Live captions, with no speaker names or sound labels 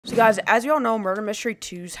So guys, as you all know, Murder Mystery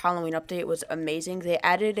 2's Halloween update was amazing. They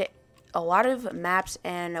added a lot of maps,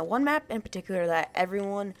 and one map in particular that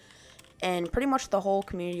everyone and pretty much the whole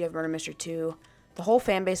community of Murder Mystery 2, the whole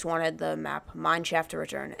fan base wanted the map Mineshaft to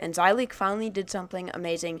return. And Xyleak finally did something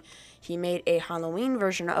amazing. He made a Halloween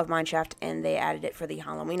version of Mineshaft, and they added it for the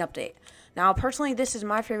Halloween update. Now, personally, this is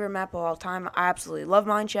my favorite map of all time. I absolutely love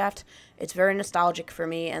Mineshaft. It's very nostalgic for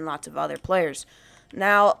me and lots of other players.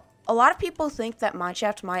 Now, a lot of people think that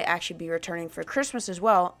Mineshaft might actually be returning for Christmas as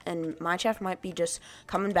well, and Mineshaft might be just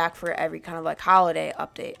coming back for every kind of like holiday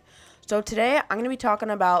update. So today, I'm going to be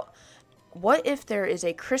talking about what if there is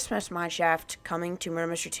a Christmas Mineshaft coming to Murder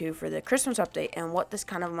Mystery 2 for the Christmas update, and what this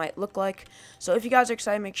kind of might look like. So if you guys are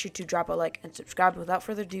excited, make sure to drop a like and subscribe. Without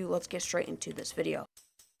further ado, let's get straight into this video.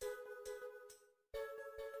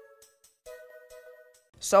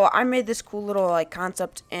 So I made this cool little like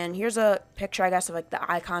concept, and here's a picture, I guess, of like the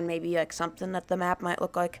icon, maybe like something that the map might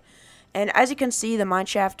look like. And as you can see, the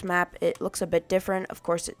Mineshaft map, it looks a bit different. Of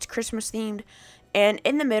course, it's Christmas themed, and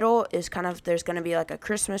in the middle is kind of, there's going to be like a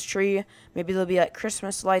Christmas tree. Maybe there'll be like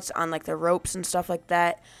Christmas lights on like the ropes and stuff like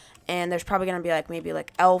that. And there's probably going to be like maybe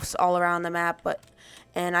like elves all around the map.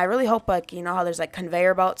 And I really hope, like, you know how there's like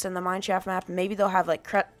conveyor belts in the Mineshaft map, maybe they'll have like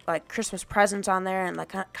Christmas presents on there, and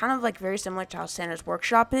like kind of like very similar to how Santa's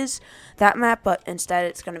Workshop is, that map, but instead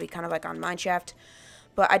it's going to be kind of like on Mineshaft.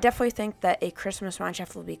 But I definitely think that a Christmas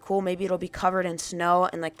Mineshaft will be cool. Maybe it'll be covered in snow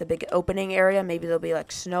in like the big opening area. Maybe there'll be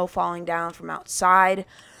like snow falling down from outside,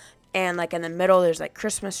 and like in the middle there's like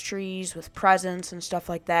Christmas trees with presents and stuff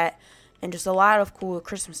like that. And just a lot of cool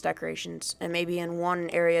Christmas decorations. And maybe in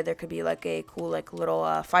one area there could be like a cool like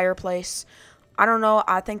little fireplace. I don't know.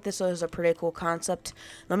 I think this is a pretty cool concept.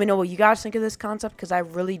 Let me know what you guys think of this concept, because I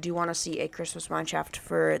really do want to see a Christmas Mineshaft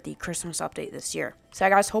for the Christmas update this year. So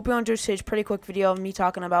guys, hope you enjoyed today's pretty quick video of me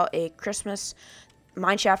talking about a Christmas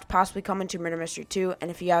Mineshaft possibly coming to Murder Mystery 2.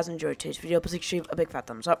 And if you guys enjoyed today's video, please leave a big fat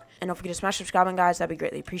thumbs up. And don't forget to smash subscribing, guys. That'd be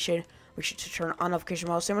greatly appreciated. Make sure to turn on notification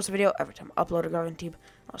bells, same as the video every time I upload a garden tube.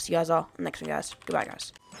 I'll see you guys all in the next one, guys. Goodbye,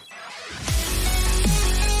 guys.